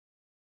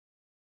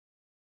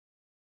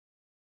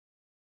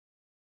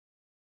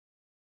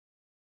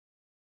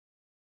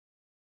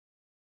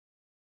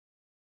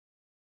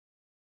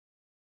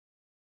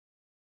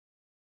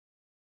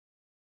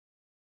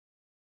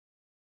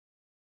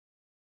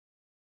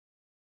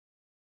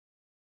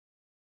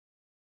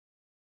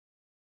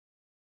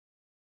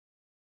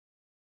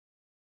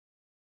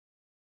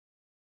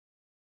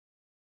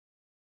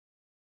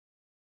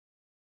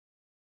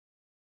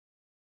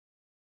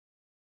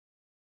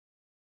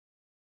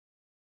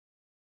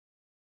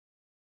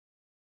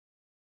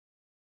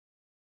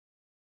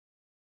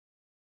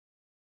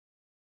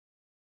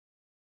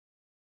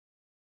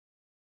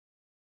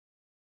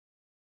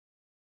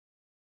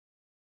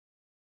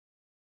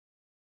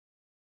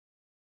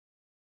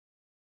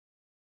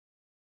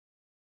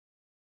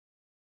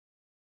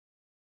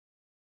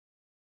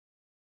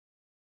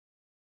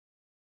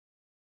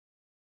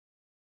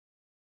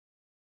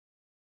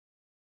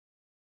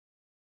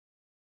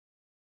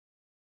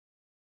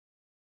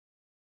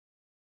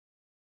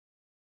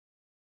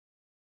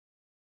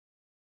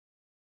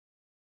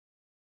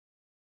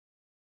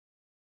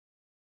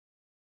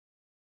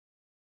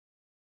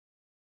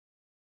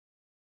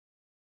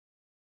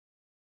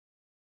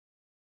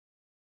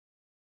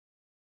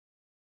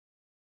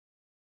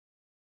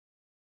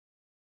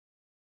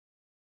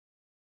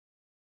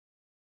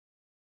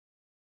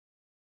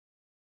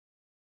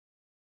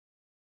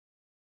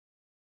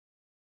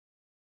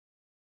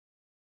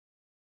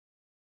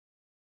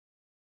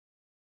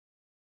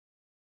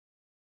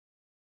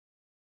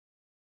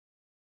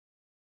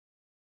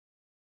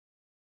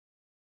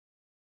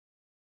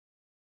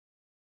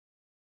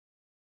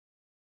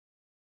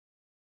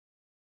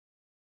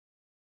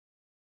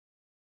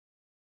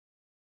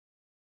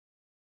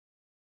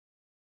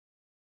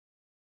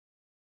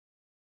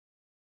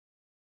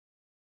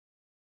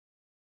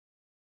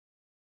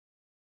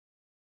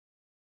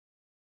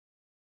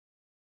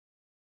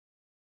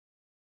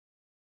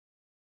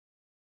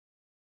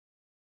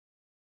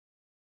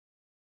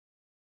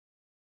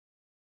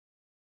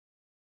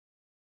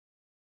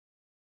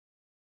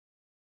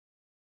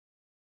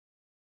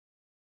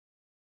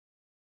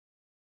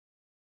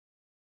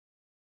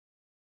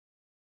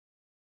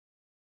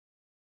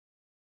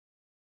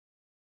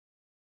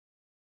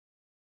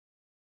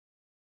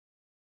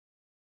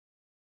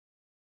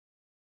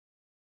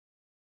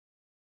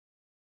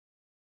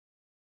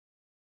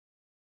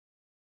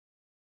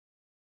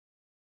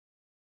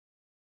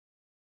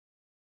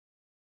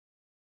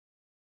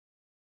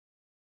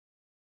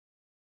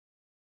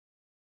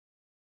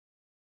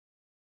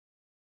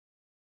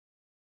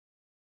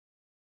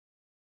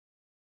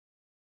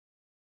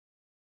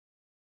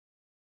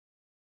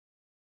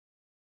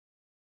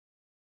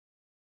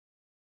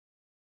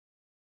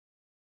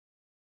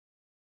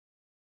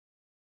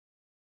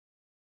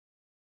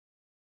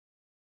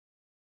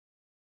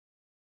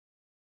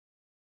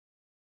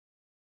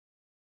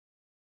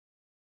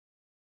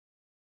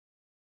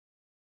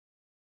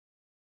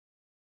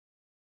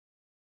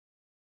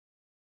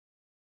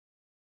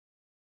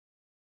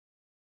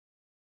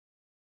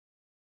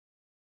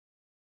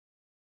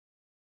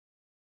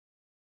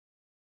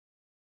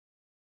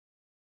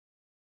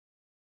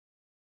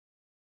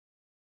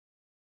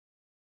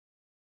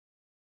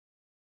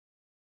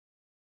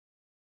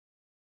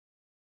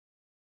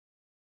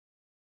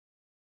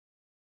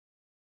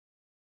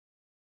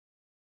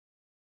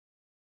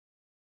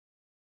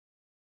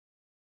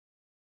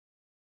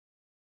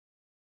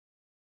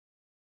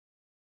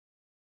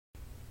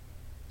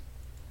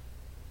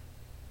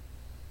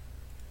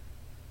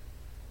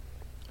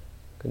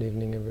Good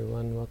evening,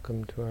 everyone.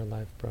 Welcome to our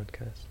live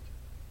broadcast.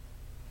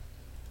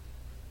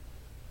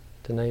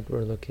 Tonight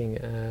we're looking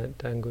at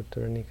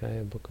Anguttara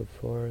Nikaya Book of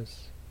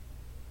Fours,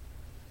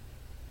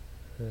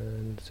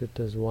 and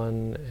Suttas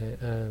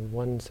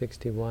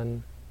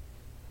 161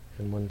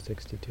 and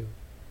 162.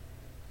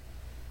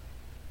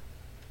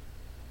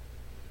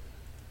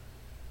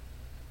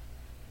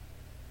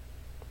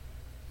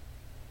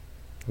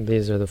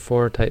 These are the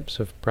four types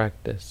of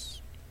practice.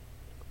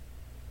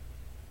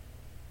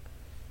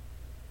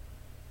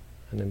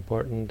 An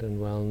important and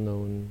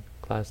well-known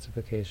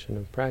classification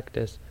of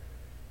practice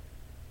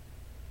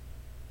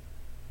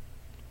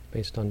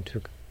based on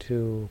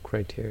two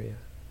criteria.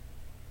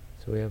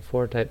 So we have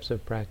four types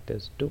of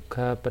practice: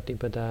 dukkha,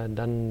 patipada,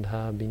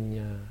 dandha,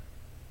 binya.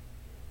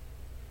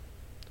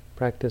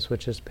 Practice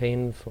which is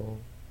painful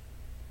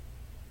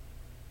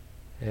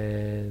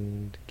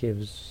and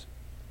gives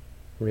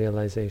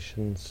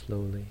realization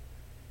slowly.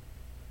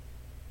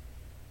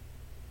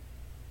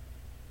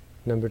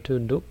 Number two,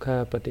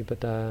 dukkha,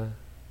 patipada,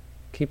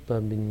 kippa,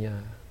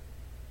 binya.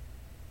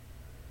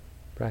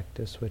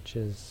 Practice which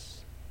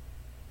is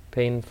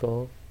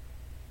painful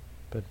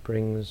but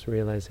brings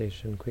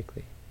realization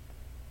quickly.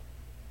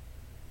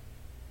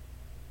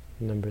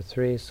 Number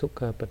three,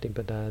 sukha,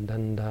 patipada,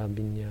 dandha,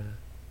 binya.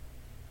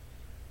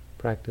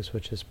 Practice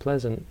which is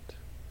pleasant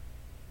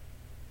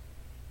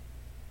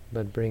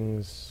but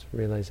brings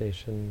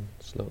realization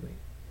slowly.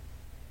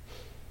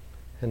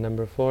 And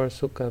number four,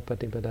 sukha,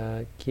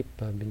 patipada,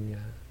 kippa,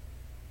 binya.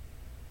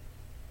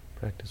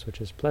 Practice which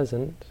is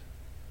pleasant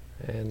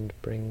and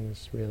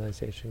brings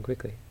realization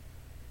quickly.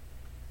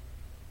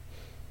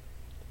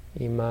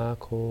 Ima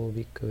ko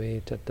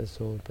bhikkhave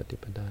chattaso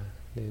patipada.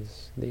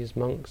 These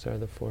monks are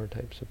the four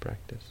types of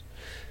practice.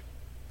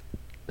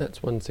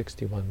 That's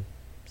 161.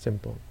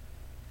 Simple.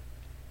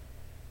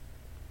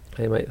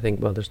 I might think,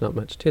 well, there's not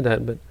much to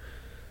that, but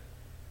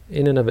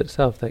in and of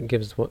itself, that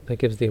gives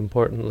the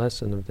important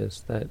lesson of this,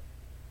 that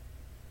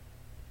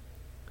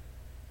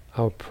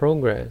our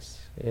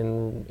progress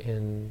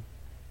in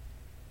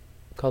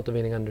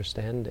cultivating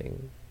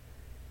understanding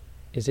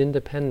is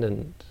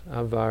independent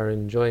of our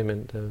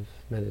enjoyment of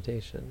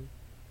meditation.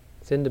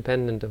 It's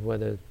independent of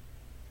whether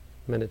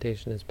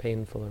meditation is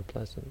painful or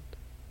pleasant.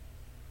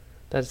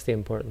 That's the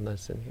important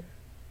lesson here.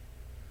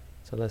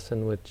 It's a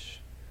lesson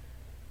which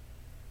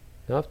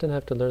you often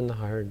have to learn the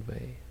hard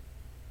way,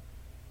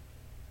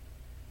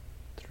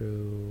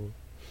 through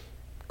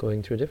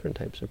going through different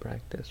types of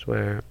practice,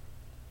 where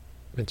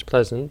it's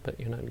pleasant, but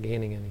you're not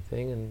gaining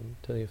anything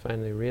until you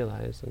finally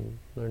realize and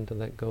learn to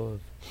let go of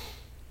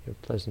your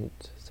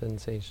pleasant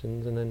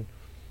sensations, and then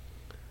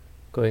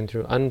going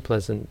through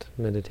unpleasant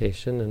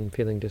meditation and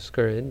feeling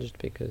discouraged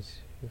because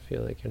you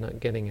feel like you're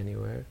not getting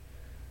anywhere,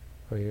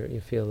 or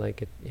you feel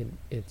like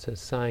it's a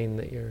sign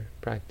that your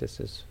practice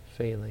is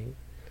failing,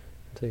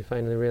 until you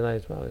finally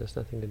realize, wow, it has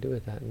nothing to do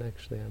with that, and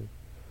actually I'm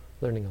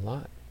learning a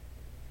lot.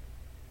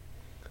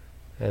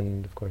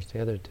 And of course the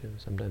other two,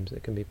 sometimes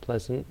it can be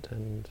pleasant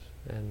and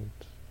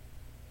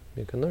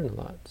you can learn a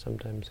lot.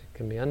 Sometimes it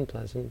can be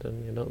unpleasant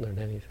and you don't learn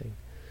anything.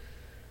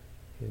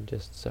 You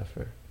just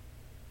suffer.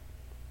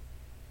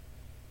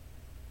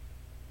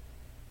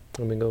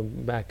 When we go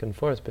back and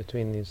forth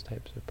between these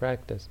types of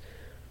practice,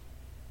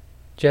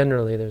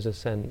 generally there's a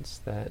sense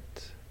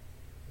that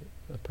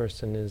a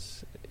person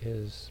is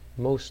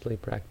mostly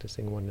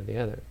practicing one or the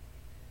other.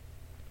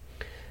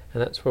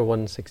 And that's where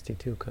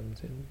 162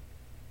 comes in.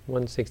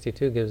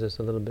 162 gives us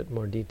a little bit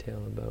more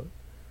detail about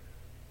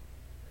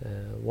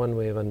one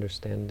way of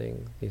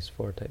understanding these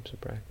four types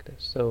of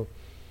practice. So,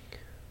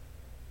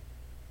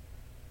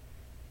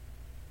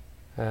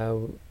 a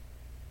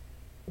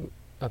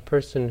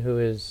person who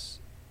has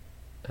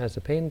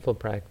a painful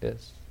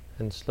practice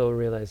and slow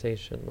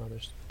realization, well,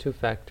 there's two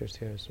factors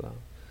here as well.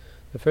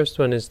 The first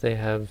one is they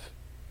have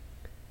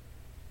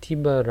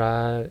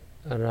tibha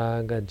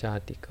raga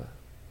jatika.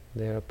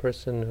 They're a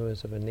person who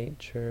is of a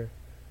nature,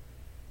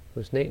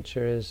 whose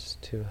nature is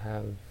to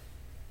have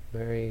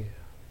very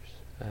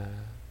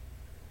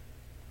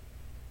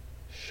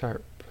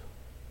sharp,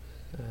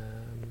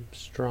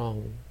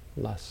 strong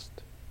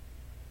lust,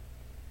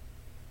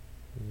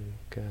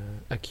 like,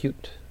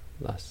 acute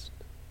lust.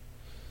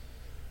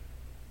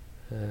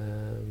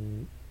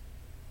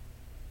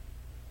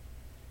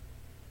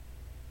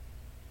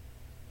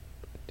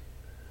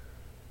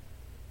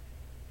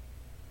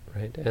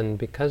 Right, and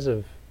because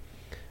of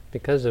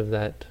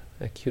that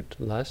acute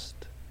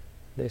lust,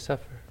 they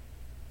suffer.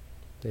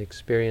 They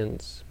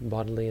experience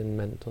bodily and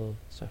mental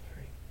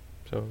suffering.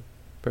 So,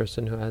 a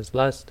person who has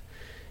lust,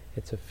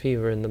 it's a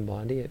fever in the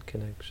body. It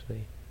can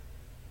actually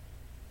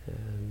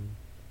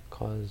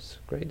cause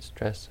great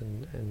stress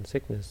and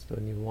sickness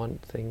when you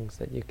want things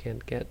that you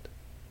can't get.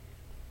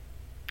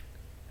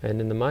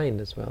 And in the mind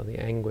as well, the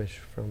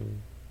anguish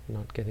from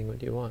not getting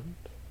what you want,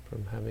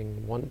 from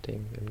having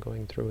wanting and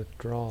going through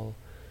withdrawal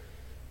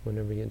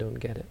whenever you don't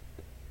get it,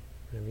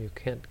 whenever you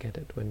can't get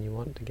it when you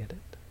want to get it.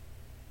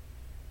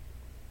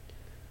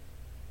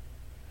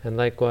 And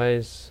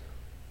likewise,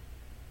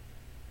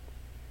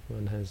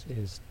 One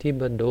is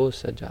tiba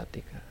dosa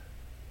jatika.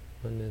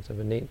 One is of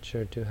a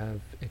nature to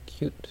have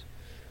acute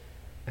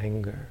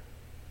anger.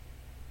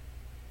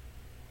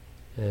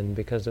 And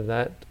because of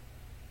that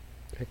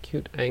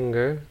acute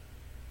anger,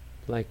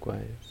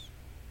 likewise,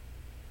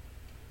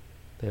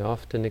 they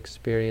often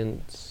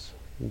experience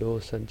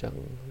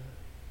dosajang.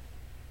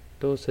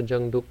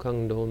 Dosajang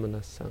dukkang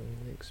domanasang.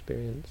 They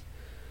experience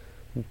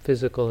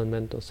physical and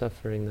mental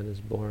suffering that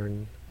is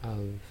born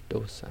of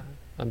dosa,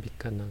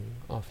 abhikanang,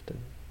 often.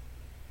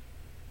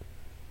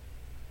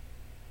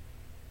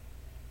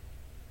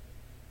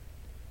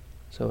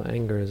 So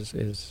anger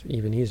is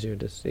even easier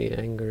to see.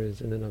 Anger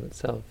is in and of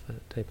itself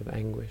a type of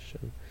anguish,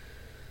 and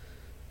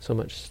so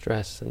much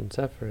stress and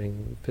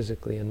suffering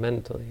physically and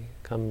mentally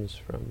comes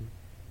from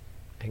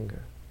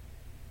anger.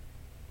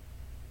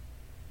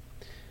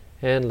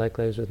 And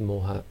likewise with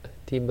moha,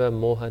 tiba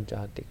moha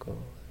jatiko,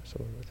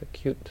 so with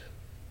acute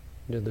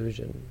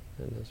delusion,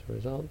 and as a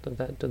result of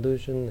that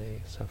delusion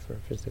they suffer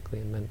physically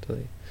and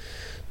mentally.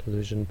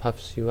 Delusion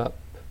puffs you up,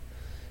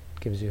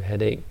 it gives you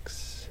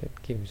headaches, it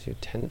gives you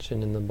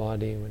tension in the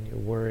body when you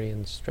worry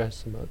and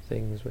stress about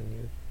things, when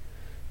you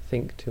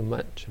think too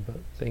much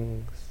about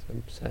things,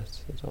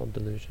 obsess. It's all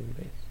delusion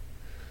based.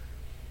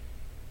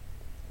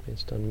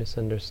 Based on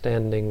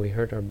misunderstanding, we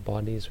hurt our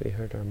bodies, we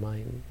hurt our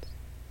minds.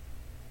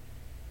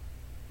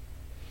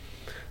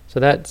 So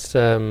that's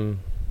the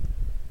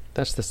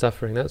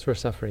suffering. That's where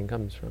suffering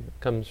comes from. It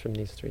comes from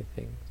these three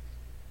things.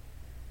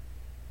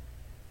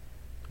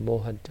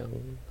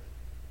 Mohajang,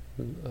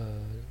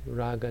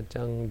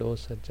 ragajang,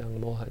 dosajang,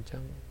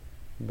 mohajang,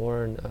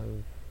 born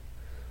of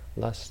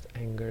lust,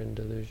 anger, and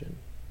delusion.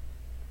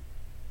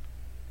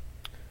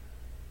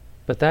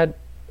 But that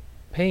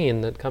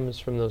pain that comes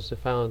from those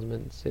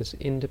defilements is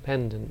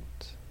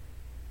independent,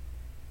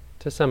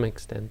 to some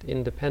extent,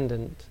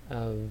 independent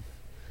of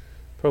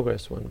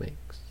progress one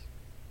makes.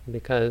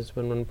 Because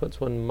when one puts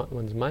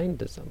one's mind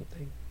to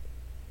something,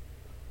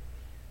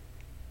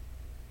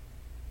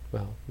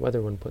 well,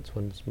 whether one puts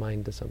one's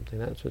mind to something,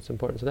 that's what's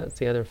important. So that's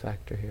the other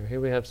factor here. Here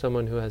we have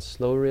someone who has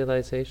slow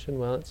realization.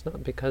 Well, it's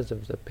not because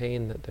of the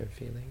pain that they're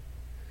feeling.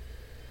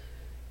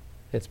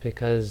 It's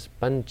because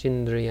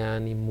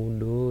panchindriyani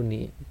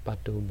muduni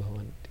patu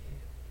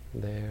bhavanti.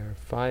 Their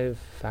 5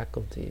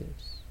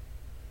 faculties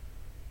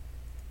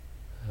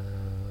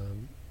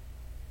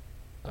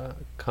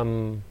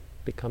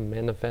become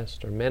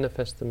manifest, or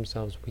manifest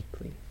themselves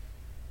weakly.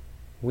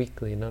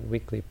 Weekly, not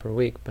weekly per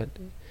week, but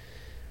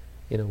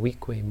in a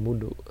weak way,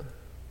 mudu,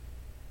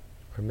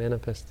 are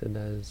manifested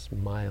as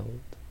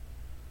mild.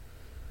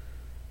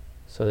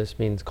 So this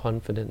means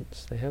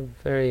confidence. They have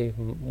very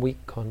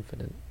weak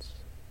confidence,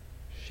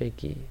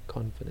 shaky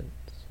confidence.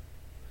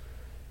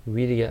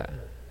 Virya,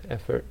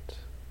 effort.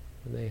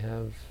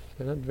 They're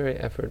not very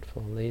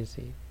effortful,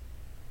 lazy.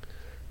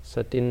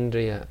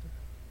 Satindriya,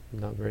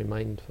 not very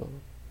mindful.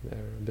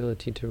 Their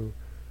ability to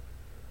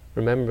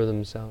remember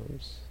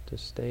themselves, to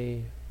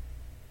stay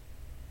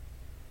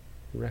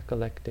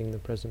recollecting the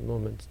present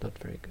moment, is not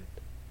very good.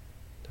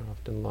 They're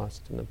often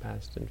lost in the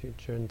past and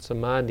future. And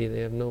samadhi,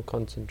 they have no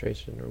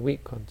concentration, or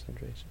weak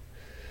concentration.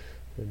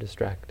 They're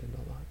distracted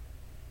a lot.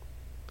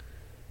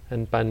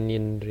 And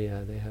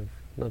panyindriya, they have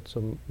not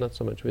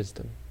so much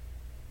wisdom.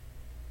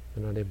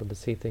 They're not able to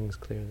see things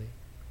clearly.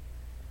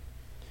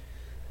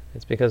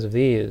 It's because of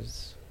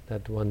these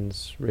that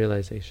one's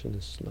realization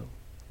is slow.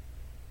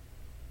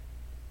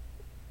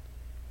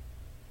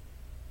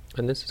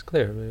 And this is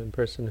clear. I mean, a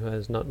person who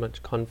has not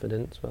much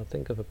confidence, well,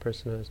 think of a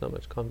person who has not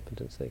much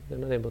confidence, they're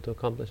not able to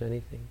accomplish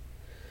anything.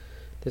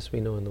 This we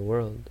know in the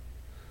world.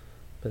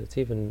 But it's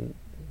even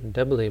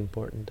doubly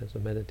important as a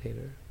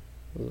meditator,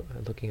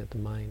 looking at the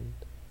mind.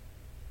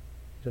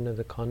 You don't have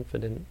the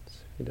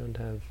confidence, if you don't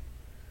have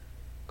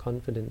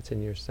confidence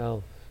in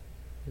yourself,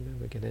 you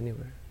never get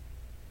anywhere.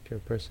 If you're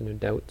a person who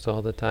doubts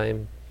all the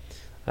time,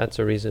 that's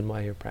a reason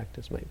why your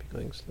practice might be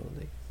going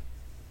slowly.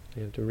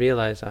 You have to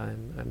realize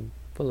I'm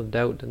full of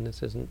doubt, and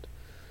this isn't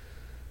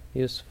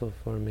useful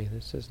for me,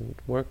 this isn't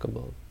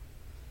workable.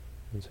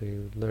 And so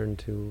you learn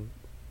to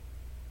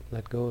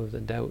let go of the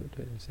doubt,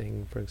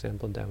 saying, for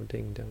example,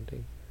 doubting.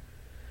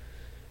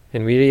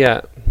 In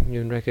virya,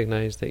 you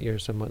recognize that you're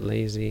somewhat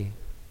lazy,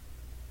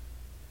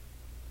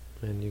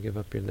 and you give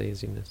up your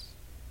laziness.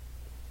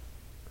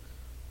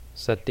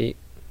 Sati,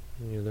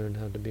 you learn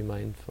how to be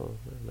mindful.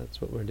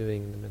 That's what we're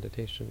doing in the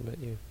meditation, but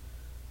you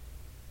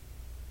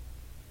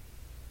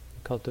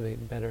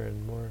cultivate better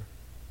and more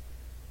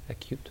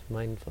acute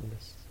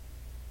mindfulness.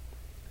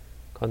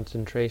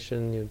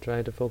 Concentration, you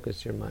try to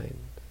focus your mind.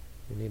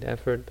 You need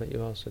effort, but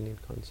you also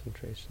need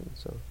concentration.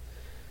 So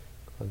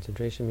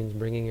concentration means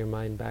bringing your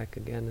mind back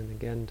again and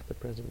again to the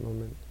present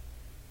moment,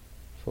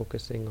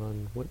 focusing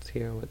on what's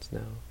here, what's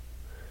now.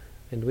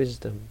 And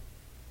wisdom,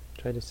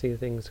 try to see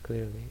things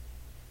clearly.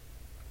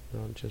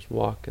 Don't just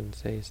walk and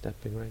say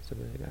stepping right. So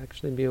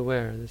actually be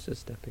aware, this is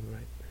stepping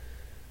right.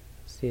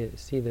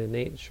 See the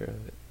nature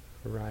of it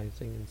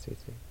arising and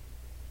ceasing.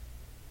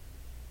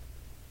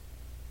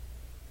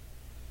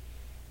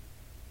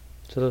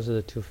 So those are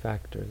the two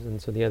factors, and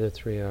so the other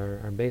three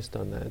are based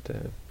on that.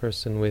 A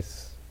person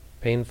with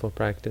painful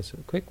practice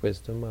of quick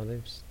wisdom, well,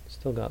 they've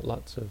still got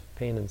lots of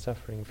pain and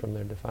suffering from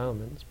their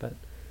defilements, but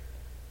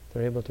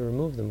they're able to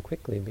remove them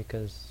quickly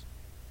because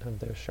of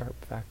their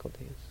sharp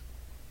faculties.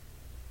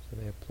 So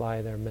they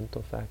apply their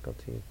mental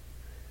faculties,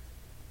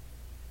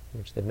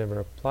 which they've never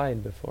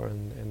applied before,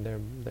 and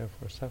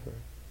therefore suffer.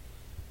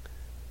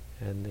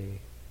 And they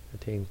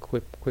attain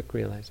quick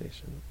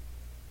realization.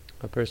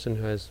 A person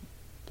who has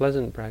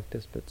pleasant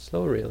practice but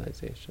slow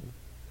realization,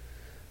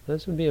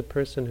 this would be a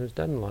person who's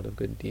done a lot of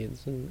good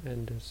deeds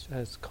and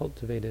has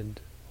cultivated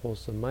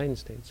wholesome mind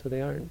states, so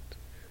they aren't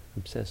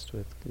obsessed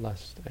with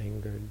lust,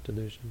 anger,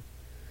 delusion.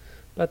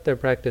 But their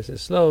practice is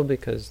slow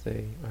because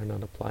they are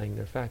not applying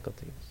their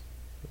faculties,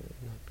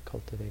 not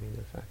cultivating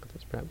their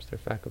faculties. Perhaps their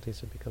faculties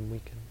have become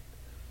weakened.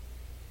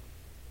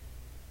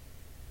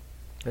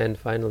 And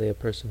finally, a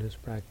person whose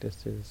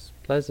practice is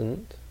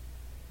pleasant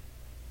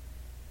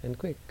and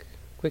quick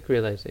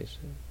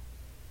realization.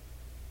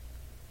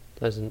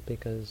 Pleasant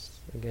because,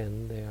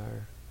 again, they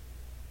are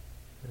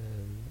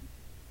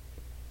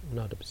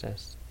not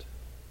obsessed,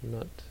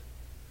 not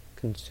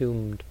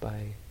consumed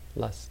by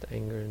lust,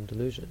 anger, and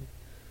delusion.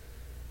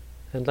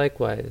 And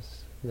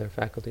likewise, their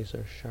faculties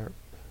are sharp.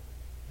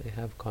 They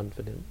have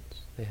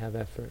confidence, they have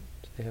effort,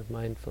 they have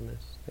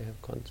mindfulness, they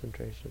have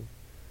concentration,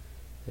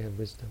 they have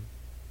wisdom.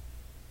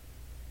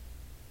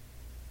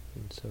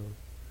 And so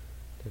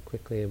they're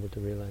quickly able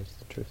to realize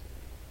the truth.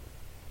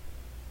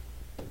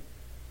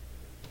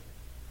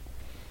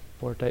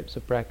 4 types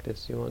of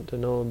practice. You want to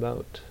know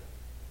about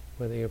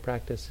whether your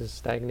practice is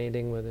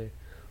stagnating,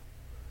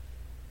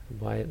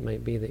 why it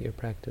might be that your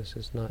practice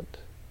is not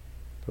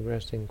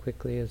progressing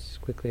quickly as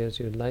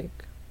you'd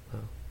like.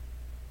 Well,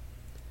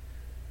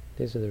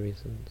 these are the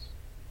reasons.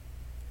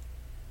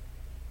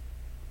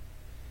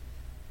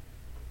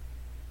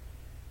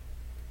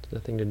 It's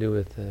nothing to do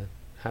with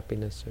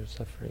happiness or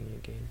suffering you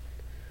gain.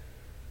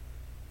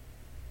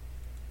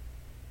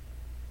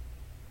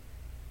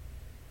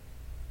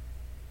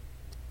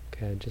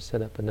 Okay, I just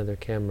set up another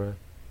camera.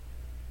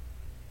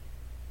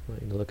 I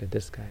want you to look at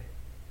this guy.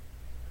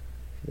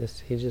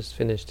 He just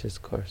finished his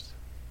course.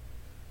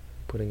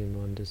 I'm putting him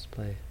on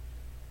display.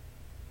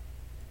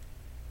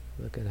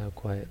 Look at how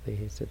quietly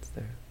he sits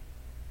there.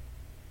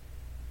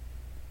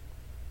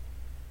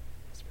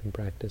 He's been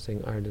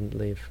practicing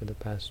ardently for the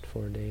past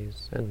 4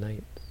 days and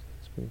nights.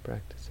 He's been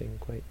practicing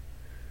quite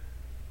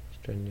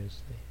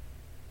strenuously.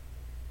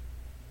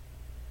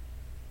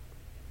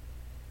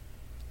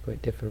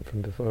 Quite different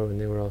from before when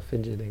they were all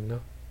fidgeting,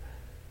 no?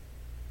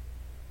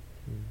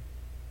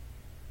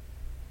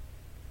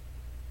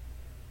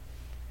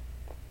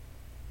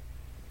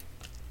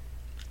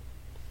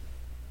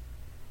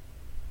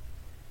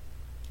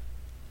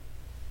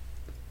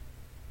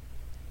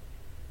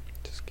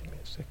 Just give me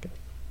a second.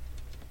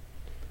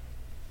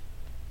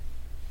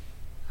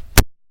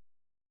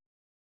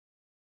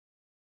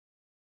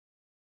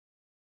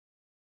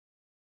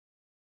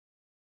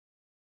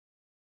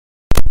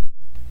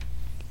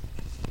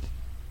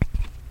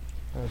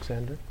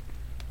 Alexander,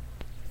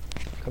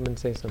 come and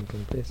say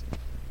something, please.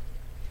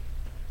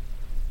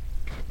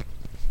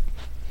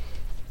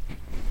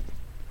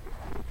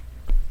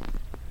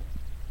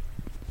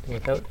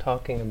 Without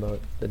talking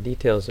about the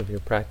details of your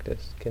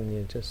practice, can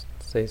you just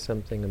say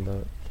something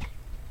about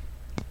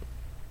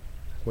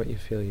what you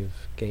feel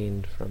you've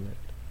gained from it?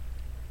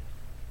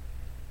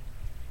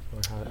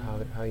 Or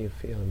how you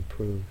feel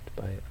improved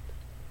by it?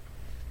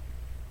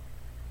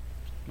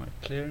 My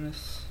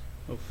clearness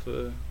of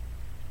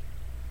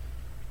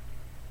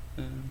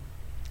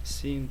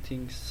seeing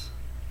things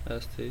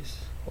as they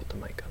is. Hold the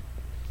mic up.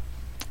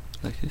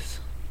 Like this.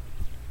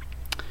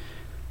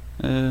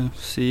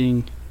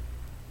 Seeing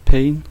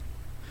pain.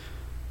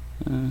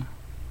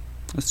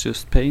 It's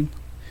just pain.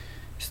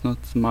 It's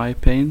not my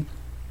pain.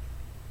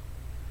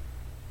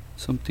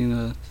 Something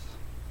that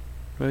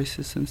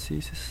rises and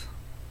ceases.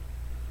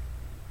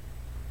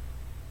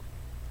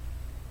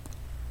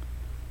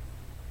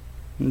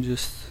 And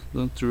just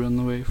don't run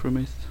away from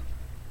it.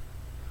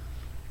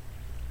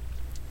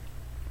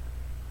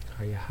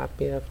 Are you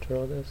happy after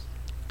all this?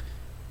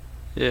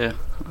 Yeah.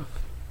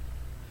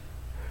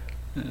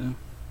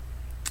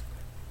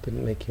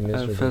 Didn't make you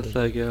miserable? I felt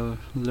like I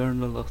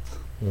learned a lot.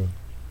 Mm.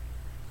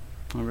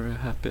 I'm very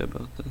happy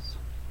about that.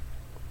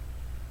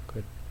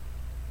 Good.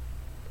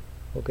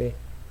 Okay.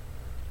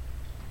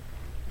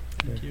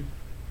 Thank you.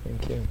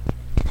 Thank you.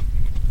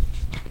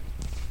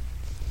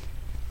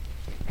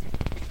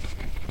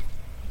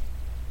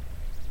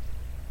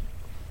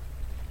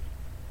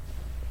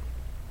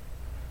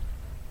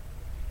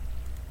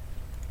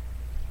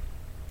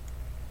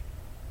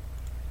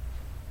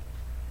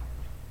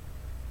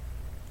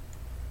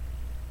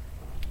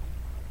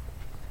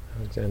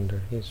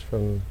 Alexander, he's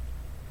from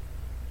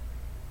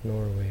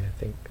Norway, I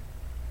think.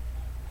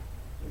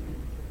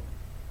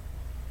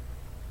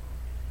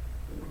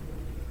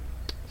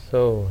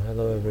 So,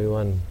 hello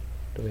everyone.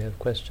 Do we have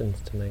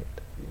questions tonight?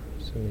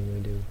 Assuming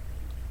we do.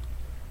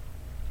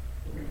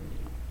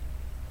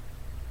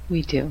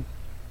 We do.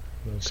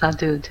 Okay.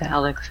 Sadhu to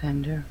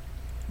Alexander.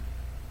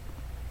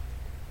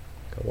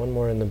 Got one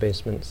more in the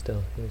basement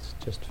still. He's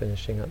just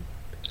finishing up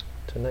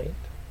tonight.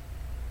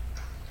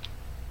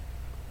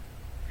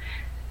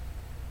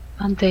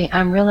 Bhante,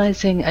 I'm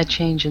realizing a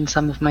change in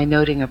some of my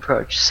noting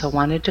approach, so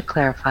wanted to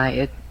clarify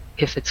it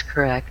if it's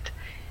correct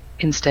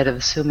instead of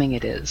assuming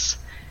it is.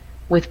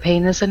 With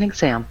pain as an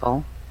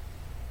example,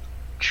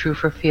 true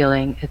for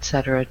feeling,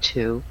 etc.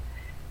 too,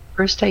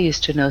 first I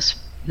used to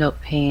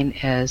note pain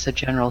as a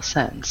general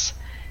sense.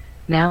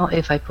 Now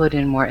if I put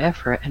in more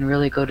effort and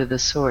really go to the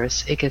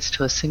source, it gets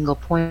to a single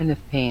point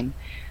of pain,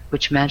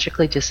 which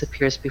magically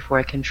disappears before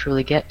I can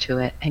truly get to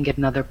it and get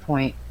another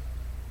point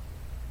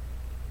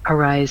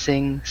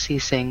arising,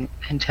 ceasing,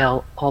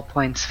 until all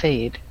points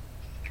fade.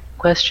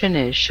 Question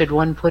is, should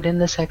one put in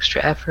this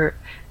extra effort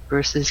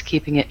versus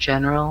keeping it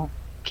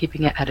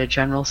at a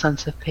general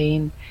sense of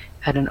pain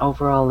at an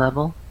overall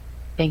level?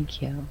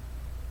 Thank you.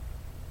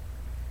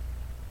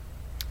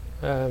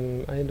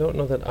 I don't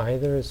know that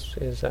either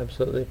is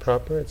absolutely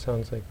proper. It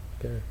sounds like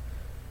there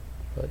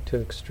are two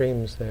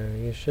extremes there.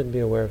 You should be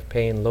aware of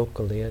pain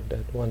locally at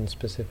one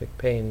specific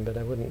pain, but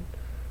I wouldn't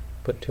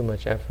put too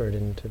much effort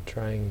into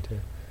trying to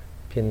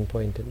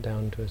pinpoint it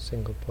down to a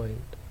single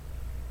point.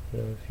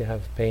 If you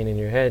have pain in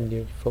your head,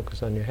 you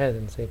focus on your head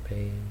and say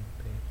pain,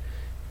 pain.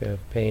 If you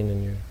have pain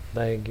in your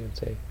leg, you'd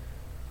say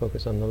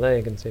focus on the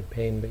leg and say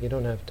pain, but you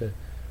don't have to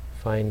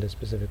find a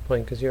specific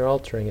point because you're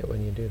altering it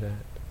when you do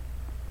that.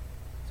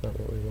 It's not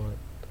what we want.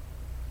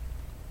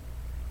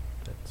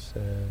 That's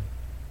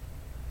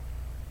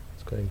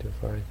going too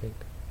far, I think.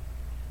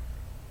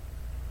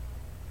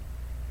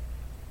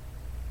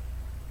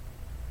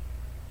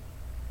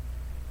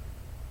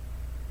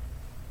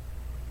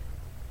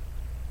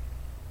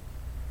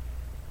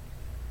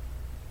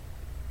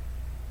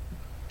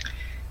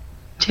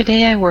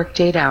 Today I worked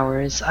 8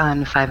 hours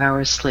on 5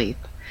 hours sleep.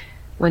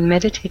 When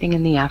meditating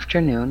in the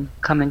afternoon,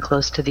 coming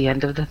close to the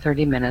end of the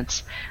 30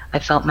 minutes, I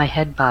felt my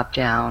head bob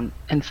down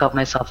and felt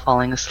myself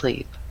falling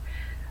asleep.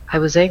 I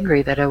was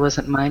angry that I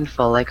wasn't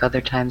mindful like other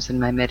times in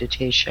my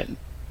meditation.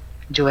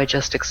 Do I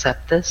just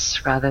accept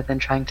this rather than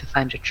trying to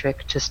find a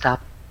trick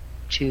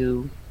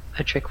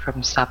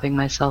from stopping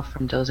myself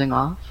from dozing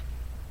off?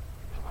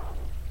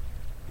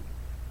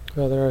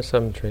 Well, there are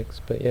some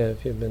tricks, but yeah,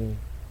 if you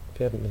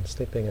haven't been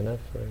sleeping enough,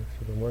 or if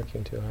you've been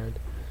working too hard,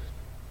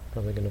 you're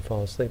probably going to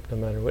fall asleep no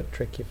matter what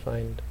trick you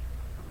find.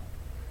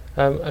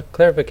 A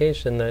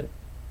clarification that,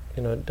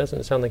 it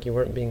doesn't sound like you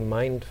weren't being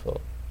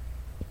mindful.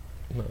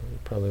 Well, you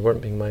probably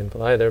weren't being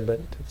mindful either,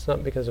 but it's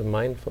not because of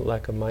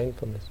lack of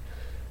mindfulness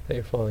that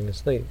you're falling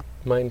asleep.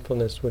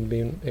 Mindfulness would be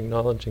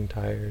acknowledging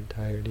tired,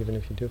 even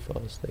if you do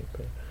fall asleep.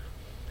 Or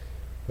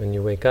when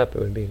you wake up, it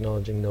would be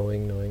acknowledging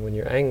knowing. When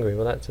you're angry,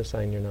 well, that's a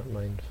sign you're not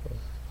mindful.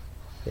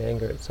 The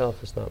anger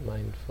itself is not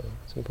mindful.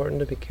 It's important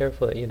to be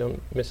careful that you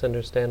don't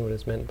misunderstand what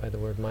is meant by the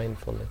word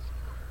mindfulness.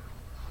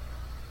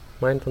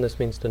 Mindfulness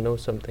means to know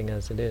something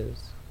as it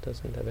is. It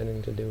doesn't have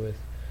anything to do with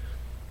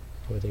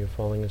whether you're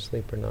falling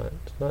asleep or not.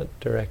 It's not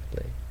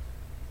directly.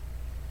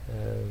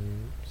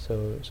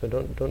 So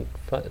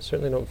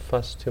certainly don't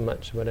fuss too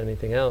much about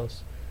anything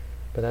else.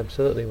 But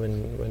absolutely,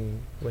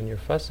 when you're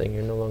fussing,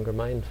 you're no longer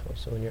mindful.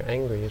 So when you're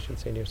angry, you should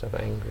say to yourself,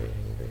 angry.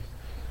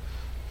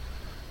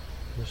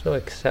 There's no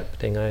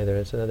accepting either.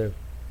 It's another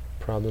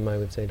problem, I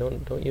would say.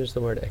 Don't use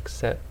the word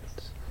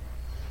accept.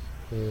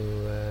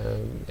 You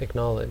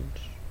acknowledge.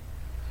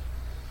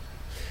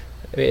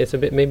 I mean, it's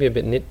maybe a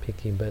bit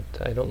nitpicky, but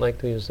I don't like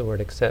to use the word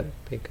accept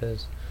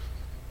because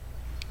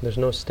there's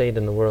no state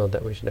in the world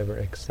that we should ever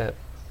accept,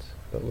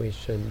 but we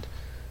should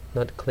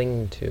not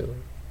cling to.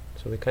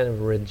 So we kind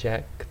of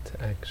reject,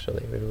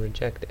 actually. We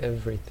reject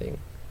everything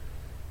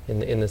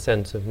in the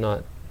sense of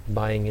not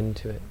buying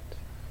into it.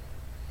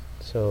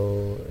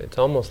 So it's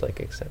almost like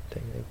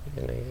accepting.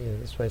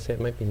 That's why I say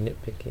it might be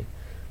nitpicky.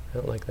 I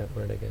don't like that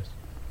word, I guess.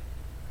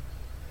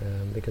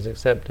 Because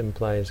accept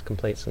implies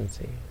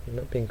complacency. You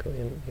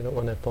don't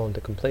want to fall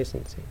into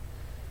complacency.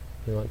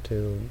 You want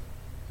to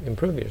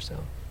improve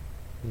yourself,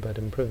 but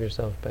improve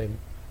yourself by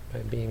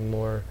being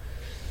more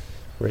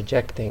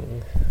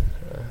rejecting,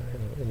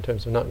 in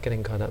terms of not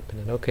getting caught up in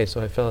it. Okay,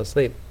 so I fell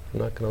asleep. I'm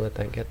not going to let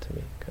that get to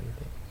me, kind of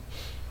thing.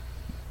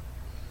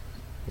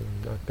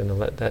 I'm not going to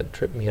let that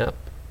trip me up.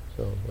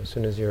 So as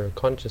soon as you're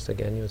conscious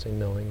again, you would say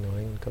knowing,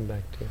 and come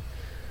back to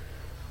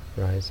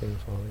rising,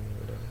 falling,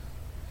 or whatever.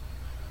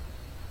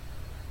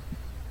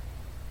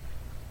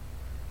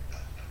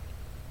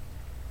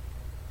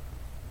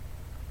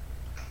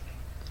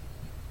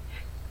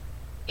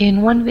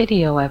 In one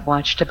video I've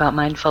watched about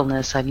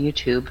mindfulness on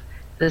YouTube,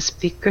 the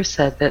speaker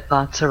said that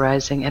thoughts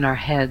arising in our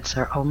heads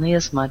are only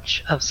as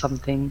much of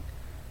something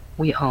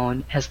we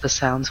own as the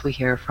sounds we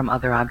hear from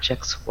other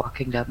objects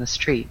walking down the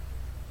street.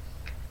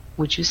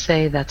 Would you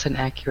say that's an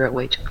accurate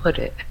way to put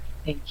it?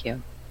 Thank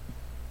you.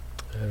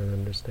 I don't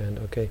understand.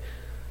 Okay.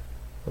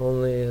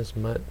 Only as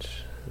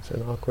much. It's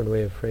an awkward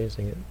way of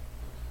phrasing it.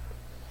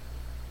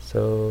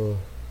 So,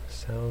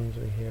 sounds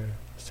we hear.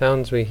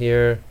 Sounds we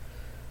hear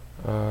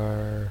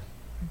are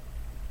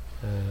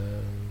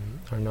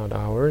not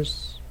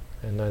ours.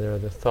 and neither are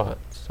the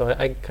thoughts. So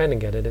I kind of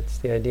get it. It's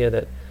the idea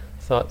that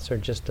thoughts are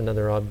just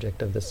another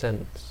object of the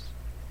sense.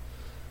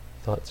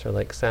 Thoughts are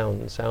like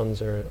sounds.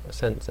 Sounds are a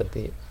sense at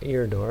the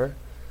ear door.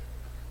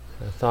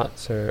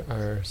 Thoughts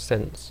are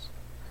sense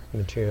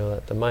material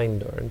at the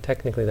mind door. And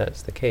technically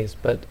that's the case,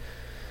 but,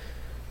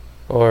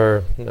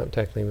 or not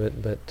technically,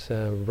 but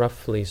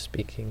roughly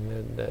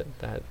speaking,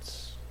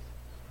 that's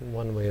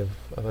one way of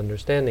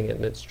understanding it,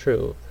 and it's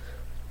true.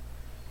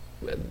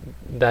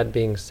 That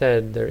being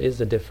said, there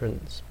is a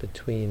difference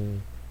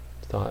between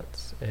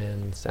thoughts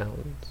and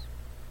sounds.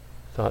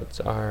 Thoughts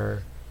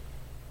are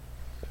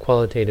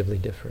qualitatively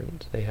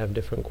different. They have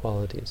different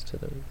qualities to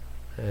them.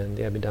 And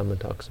the Abhidhamma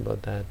talks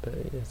about that, but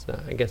it's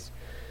not, I guess,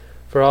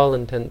 for all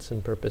intents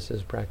and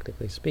purposes,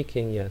 practically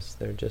speaking, yes,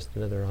 they're just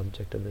another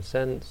object of the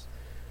sense.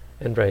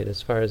 And right,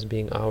 as far as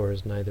being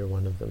ours, neither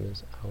one of them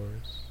is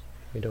ours.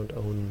 We don't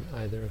own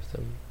either of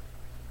them.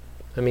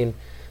 I mean,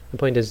 the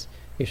point is,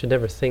 you should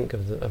never think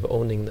of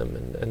owning them,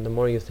 and the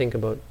more you think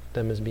about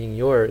them as being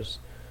yours,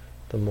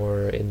 the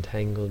more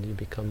entangled you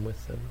become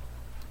with them,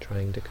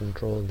 trying to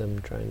control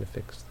them, trying to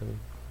fix them,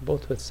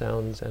 both with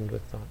sounds and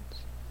with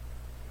thoughts.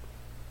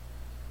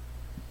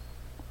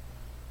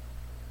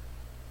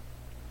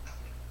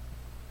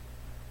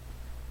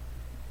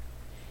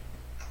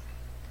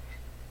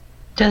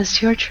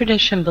 Does your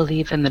tradition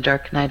believe in the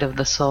dark night of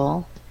the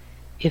soul?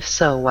 If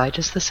so, why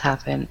does this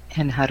happen,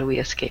 and how do we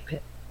escape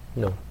it?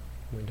 No,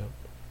 we don't.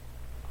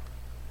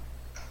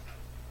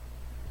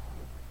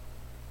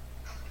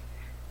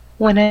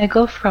 When I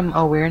go from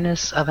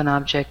awareness of an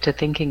object to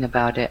thinking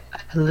about it,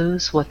 I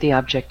lose what the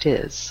object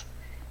is.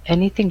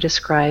 Anything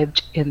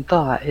described in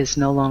thought is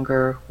no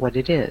longer what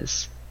it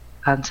is.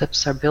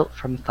 Concepts are built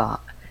from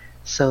thought,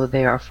 so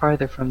they are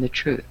farther from the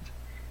truth.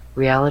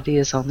 Reality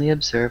is only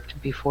observed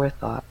before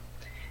thought.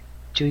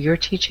 Do your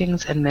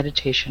teachings and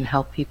meditation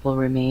help people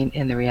remain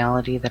in the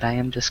reality that I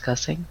am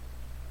discussing?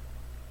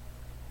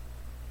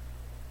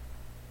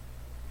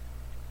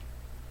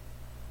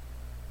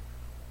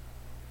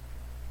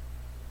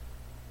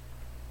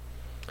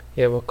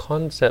 Yeah, well,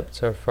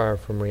 concepts are far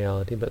from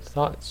reality, but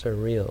thoughts are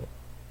real.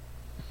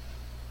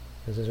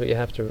 This is what you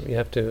have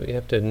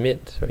to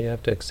admit, or you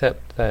have to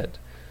accept, that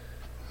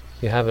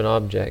you have an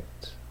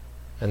object,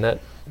 and that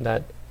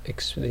the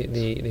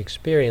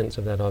experience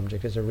of that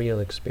object is a real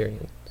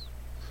experience.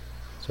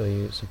 So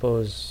you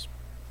suppose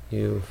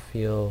you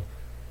feel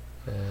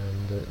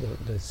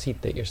the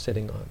seat that you're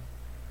sitting on.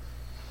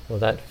 Well,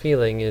 that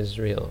feeling is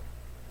real.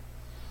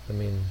 I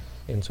mean,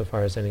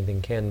 insofar as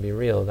anything can be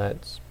real,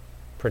 that's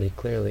pretty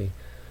clearly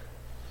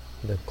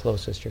the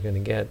closest you're going to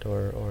get,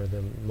 or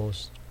the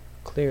most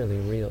clearly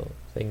real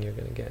thing you're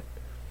going to get.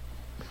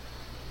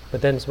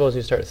 But then suppose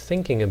you start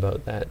thinking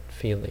about that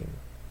feeling.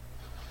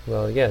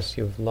 Well, yes,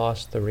 you've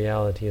lost the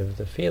reality of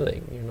the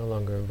feeling. You're no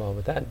longer involved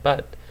with that,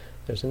 but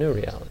there's a new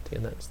reality,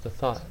 and that's the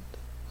thought.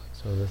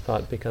 So the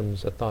thought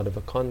becomes a thought of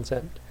a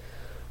concept,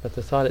 but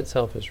the thought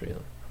itself is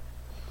real.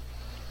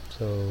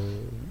 So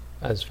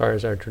as far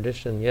as our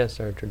tradition, yes,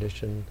 our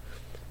tradition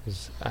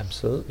is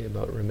absolutely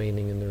about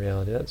remaining in the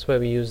reality. That's why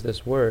we use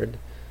this word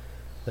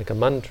like a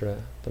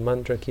mantra. The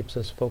mantra keeps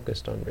us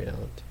focused on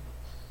reality.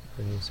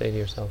 When you say to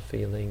yourself,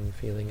 feeling,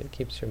 it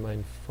keeps your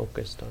mind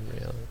focused on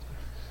reality.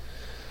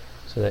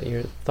 So that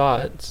your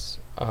thoughts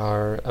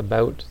are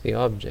about the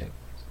object.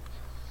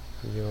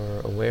 Your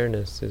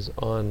awareness is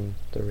on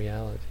the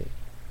reality.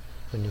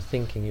 When you're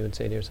thinking, you would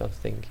say to yourself,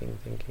 thinking.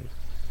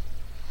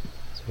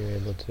 So you're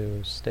able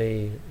to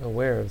stay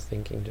aware of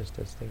thinking just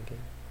as thinking.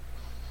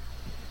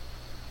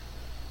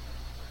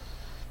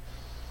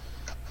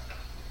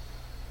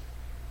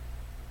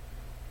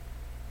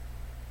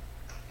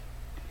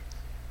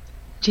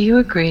 Do you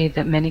agree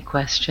that many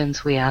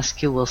questions we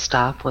ask you will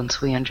stop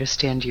once we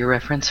understand your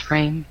reference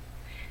frame?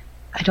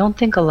 I don't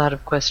think a lot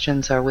of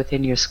questions are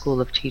within your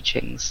school of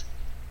teachings.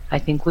 I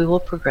think we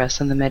will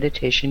progress in the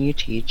meditation you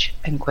teach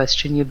and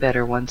question you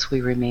better once we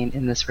remain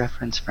in this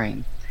reference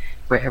frame,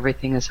 where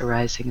everything is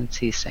arising and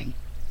ceasing.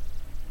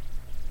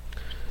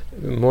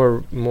 I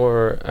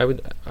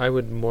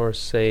would more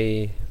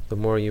say the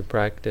more you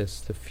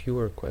practice, the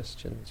fewer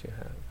questions you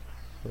have.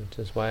 Which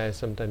is why I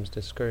sometimes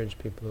discourage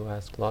people who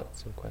ask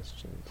lots of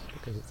questions,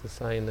 because it's a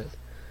sign that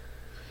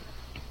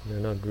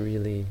they're not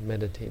really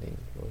meditating,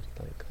 most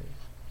likely.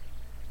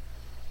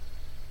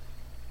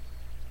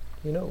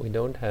 You know what we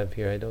don't have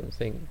here, I don't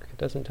think? It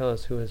doesn't tell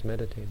us who has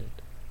meditated.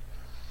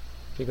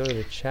 If you go to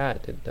the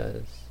chat, it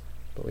does.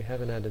 But they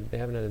haven't added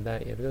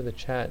that yet. If you go to the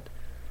chat,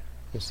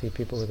 you see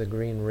people with a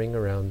green ring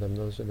around them.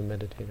 Those are the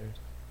meditators.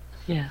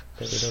 Yeah.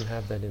 But we don't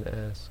have that in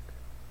Ask.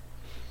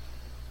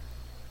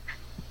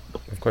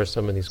 Of course,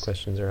 some of these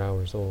questions are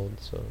hours old,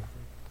 so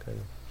kind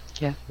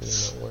of may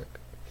not work.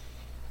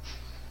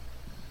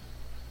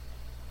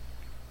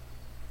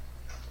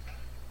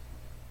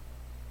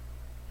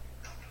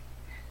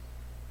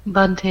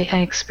 Bhante,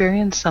 I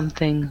experienced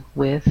something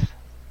with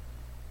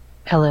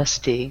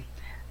LSD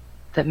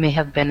that may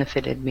have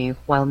benefited me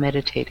while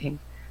meditating.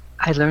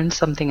 I learned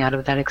something out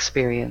of that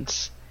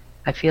experience.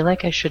 I feel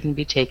like I shouldn't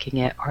be taking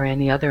it or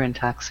any other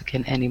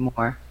intoxicant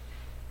anymore.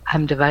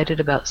 I'm divided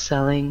about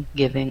selling,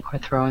 giving, or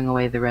throwing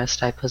away the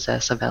rest I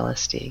possess of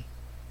LSD.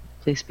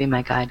 Please be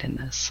my guide in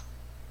this.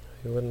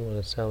 You wouldn't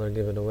want to sell or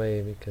give it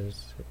away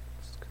because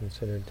it's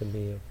considered to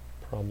be a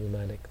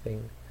problematic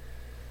thing.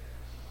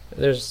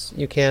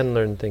 You can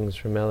learn things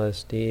from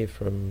LSD,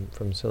 from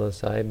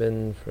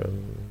psilocybin,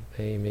 from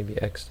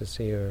maybe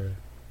ecstasy or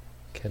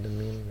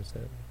ketamine.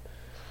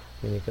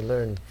 You can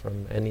learn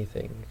from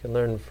anything. You can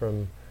learn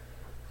from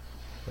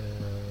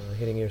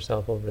hitting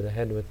yourself over the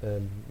head with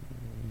a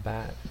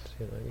bat.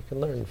 You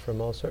can learn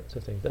from all sorts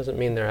of things. Doesn't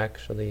mean they're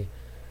actually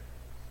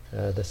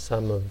the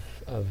sum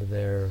of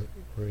their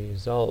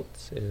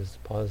results is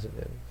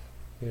positive.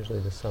 Usually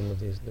the sum of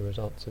the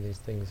results of these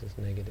things is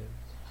negative.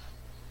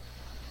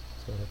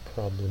 So the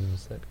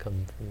problems that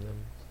come from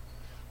them.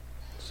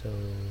 So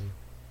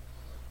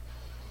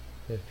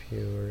if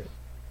you're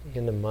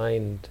in a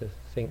mind to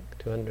think,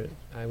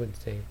 I would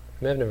say,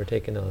 I've never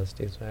taken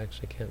LSD, so I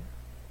actually can't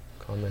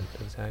comment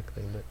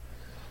exactly, but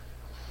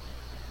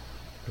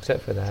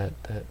except for that,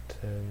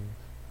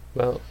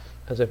 well,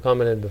 as I've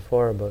commented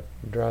before about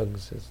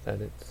drugs, is that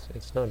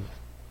it's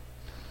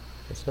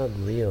not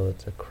real.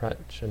 It's a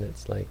crutch, and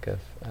it's like a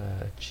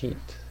cheat,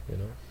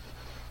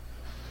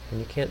 And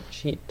you can't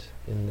cheat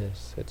in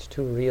this. It's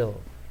too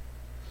real.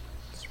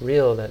 It's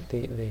real that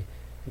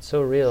it's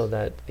so real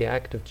that the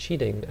act of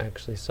cheating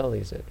actually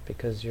sullies it,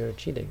 because you're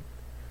cheating.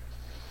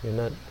 You're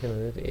not,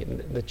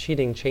 the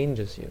cheating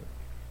changes you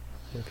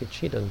if you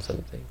cheat on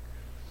something.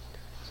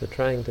 So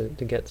trying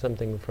to get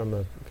something from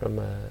a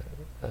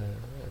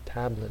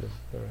tablet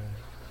or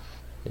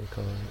what do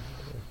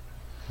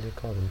you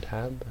call them,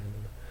 tab? I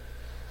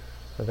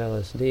don't know,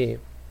 of LSD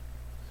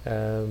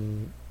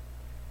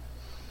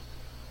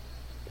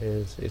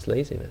is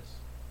laziness.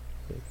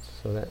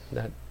 So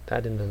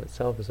that in and of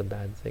itself is a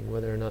bad thing,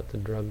 whether or not the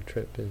drug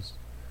trip is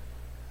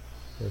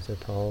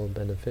at all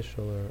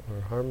beneficial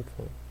or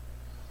harmful.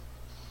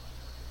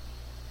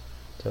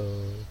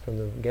 So from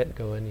the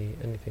get-go,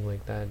 anything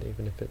like that,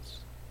 even if it's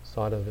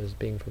thought of as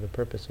being for the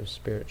purpose of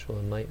spiritual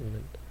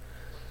enlightenment,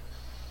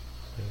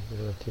 you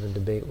don't have to even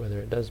debate whether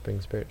it does bring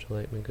spiritual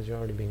enlightenment, because you're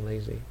already being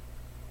lazy.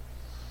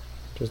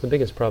 Which was the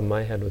biggest problem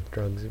I had with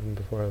drugs even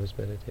before I was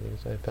meditating,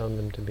 so I found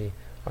them to be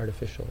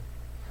artificial.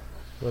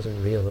 It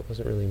wasn't real. It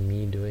wasn't really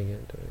me doing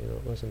it.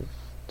 It wasn't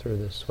through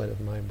the sweat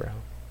of my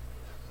brow.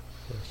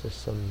 It was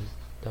just some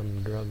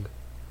dumb drug.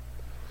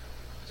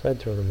 So I'd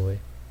throw them away.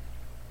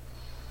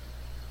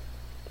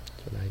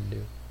 That's what I'd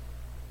do.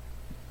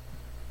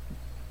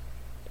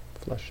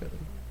 Flush them.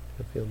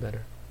 You'll feel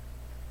better.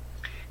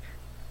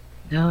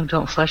 No,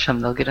 don't flush them.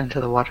 They'll get into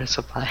the water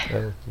supply.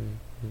 Oh,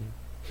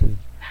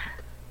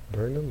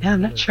 burn them? Yeah,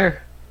 I'm not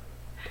sure.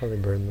 Probably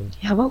burn them.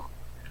 Yeah, well,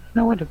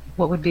 no,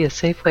 what would be a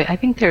safe way? I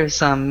think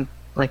there's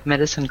like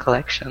medicine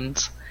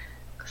collections.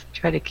 Cause I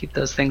try to keep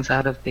those things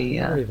out of the...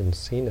 I've never even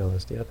seen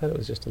LSD. I thought it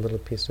was just a little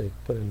piece they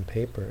put in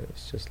paper.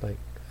 It's just like,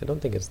 I don't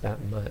think it's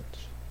that much.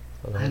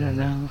 I don't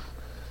know.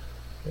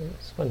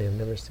 It's funny, I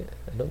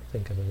don't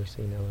think I've ever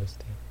seen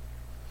LSD.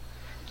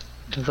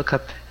 To look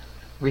up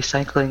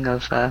recycling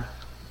of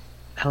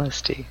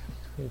LSD.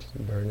 You just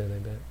burn it, I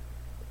bet.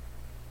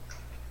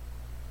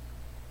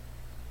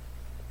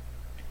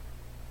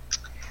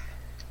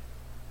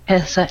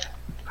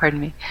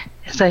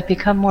 As I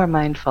become more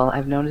mindful,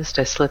 I've noticed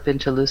I slip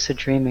into lucid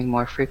dreaming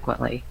more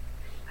frequently.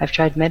 I've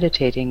tried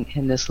meditating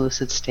in this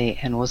lucid state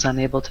and was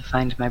unable to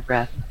find my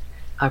breath,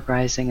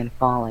 uprising and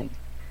falling.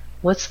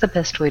 What's the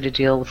best way to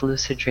deal with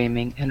lucid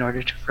dreaming in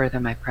order to further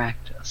my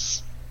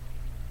practice?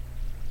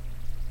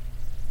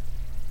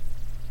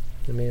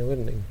 I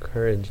wouldn't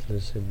encourage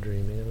lucid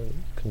dreaming. I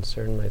wouldn't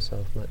concern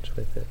myself much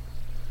with it.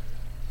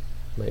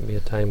 Might be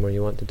a time where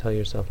you want to tell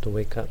yourself to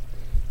wake up.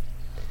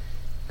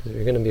 Because if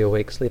you're going to be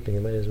awake sleeping,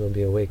 you might as well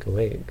be awake,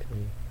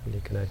 and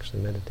you can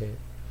actually meditate.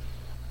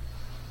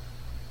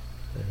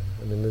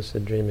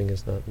 Lucid dreaming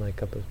is not my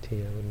cup of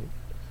tea.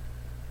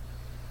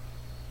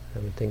 I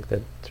would think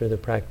that through the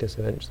practice,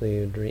 eventually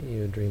you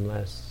dream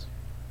less.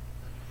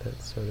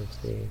 That's sort of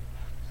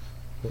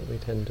what we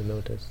tend to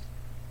notice.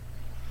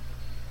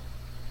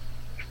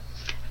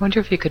 I wonder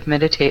if you could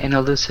meditate in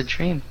a lucid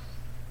dream.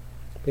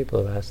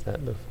 People have asked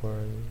that before,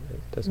 and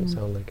it doesn't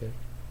sound like it.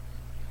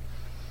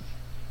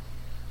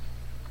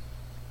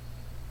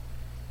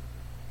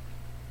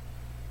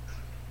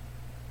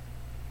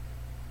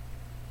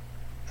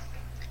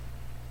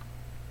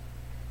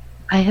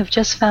 I have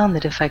just found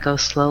that if I go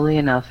slowly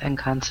enough and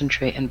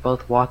concentrate in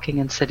both walking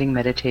and sitting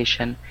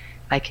meditation,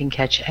 I can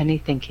catch any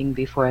thinking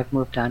before I've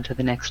moved on to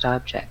the next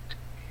object.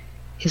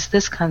 Is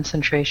this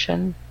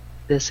concentration,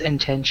 this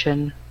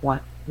intention,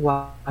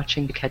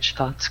 watching to catch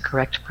thoughts,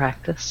 correct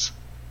practice?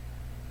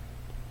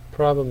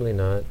 Probably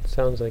not.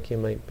 Sounds like you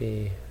might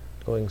be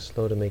going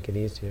slow to make it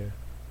easier.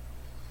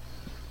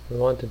 We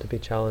want it to be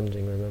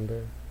challenging,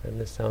 remember? And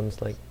this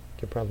sounds like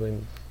you're probably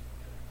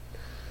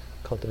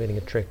cultivating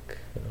a trick,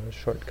 a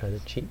shortcut, a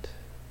cheat.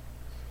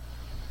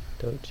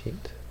 Don't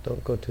cheat.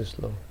 Don't go too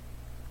slow.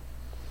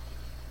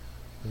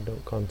 And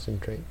don't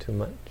concentrate too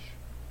much.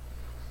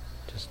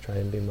 Just try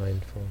and be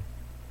mindful.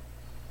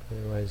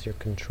 Otherwise you're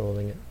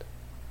controlling it.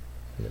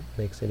 And it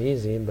makes it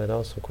easy, but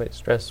also quite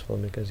stressful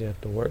because you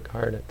have to work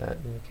hard at that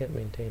and you can't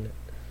maintain it.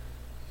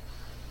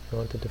 I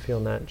want it to feel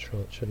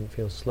natural. It shouldn't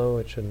feel slow,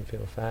 it shouldn't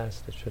feel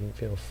fast, it shouldn't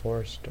feel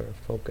forced or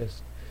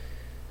focused.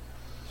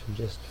 It should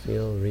just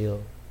feel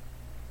real.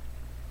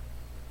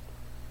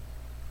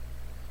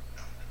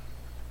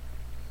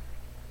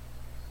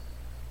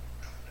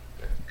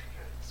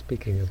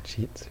 Speaking of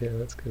cheats, here,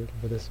 let's go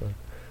for this one.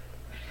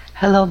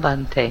 Hello,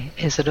 Bhante.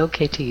 Is it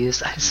okay to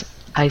use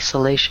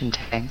isolation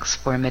tanks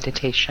for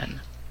meditation?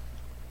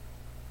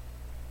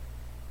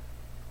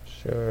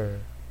 Sure.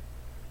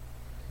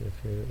 If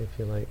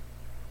you like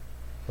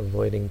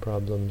avoiding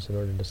problems in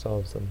order to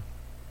solve them.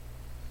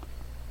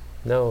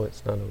 No,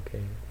 it's not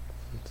okay.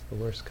 It's the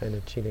worst kind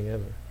of cheating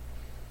ever.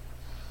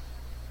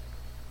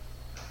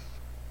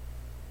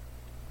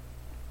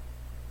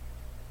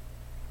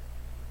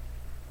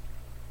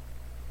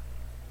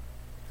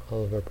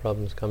 All of our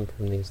problems come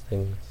from these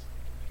things.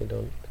 If you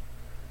don't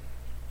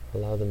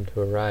allow them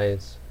to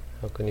arise,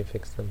 how can you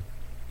fix them?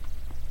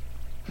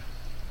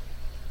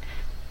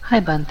 Hi,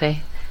 Bhante.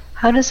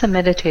 How does a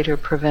meditator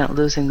prevent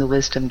losing the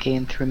wisdom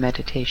gained through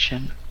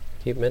meditation?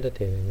 Keep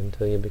meditating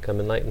until you become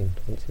enlightened.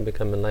 Once you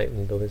become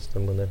enlightened, the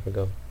wisdom will never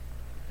go.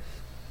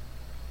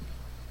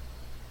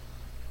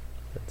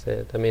 That's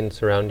it. I mean,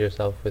 surround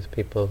yourself with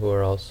people who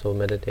are also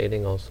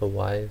meditating, also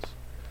wise.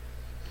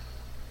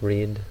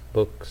 Read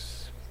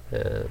books,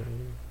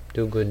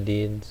 do good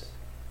deeds,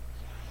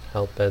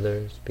 help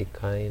others, be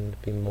kind,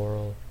 be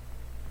moral.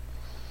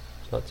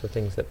 There's lots of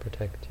things that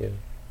protect you.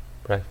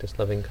 Practice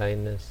loving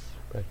kindness,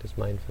 practice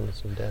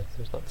mindfulness of death.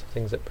 There's lots of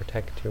things that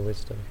protect your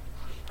wisdom.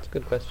 It's a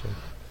good question.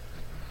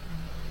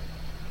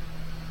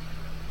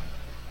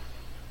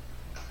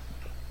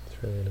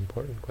 It's really an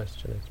important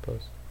question, I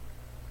suppose.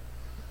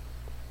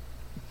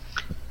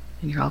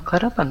 And you're all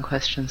caught up on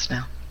questions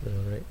now.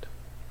 All right.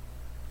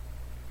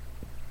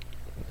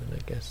 And I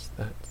guess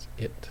that's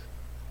it.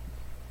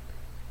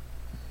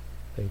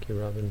 Thank you,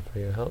 Robin, for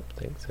your help.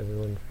 Thanks,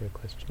 everyone, for your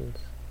questions.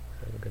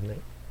 Have a good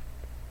night.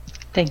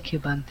 Thank you,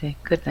 Bhante.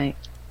 Good night.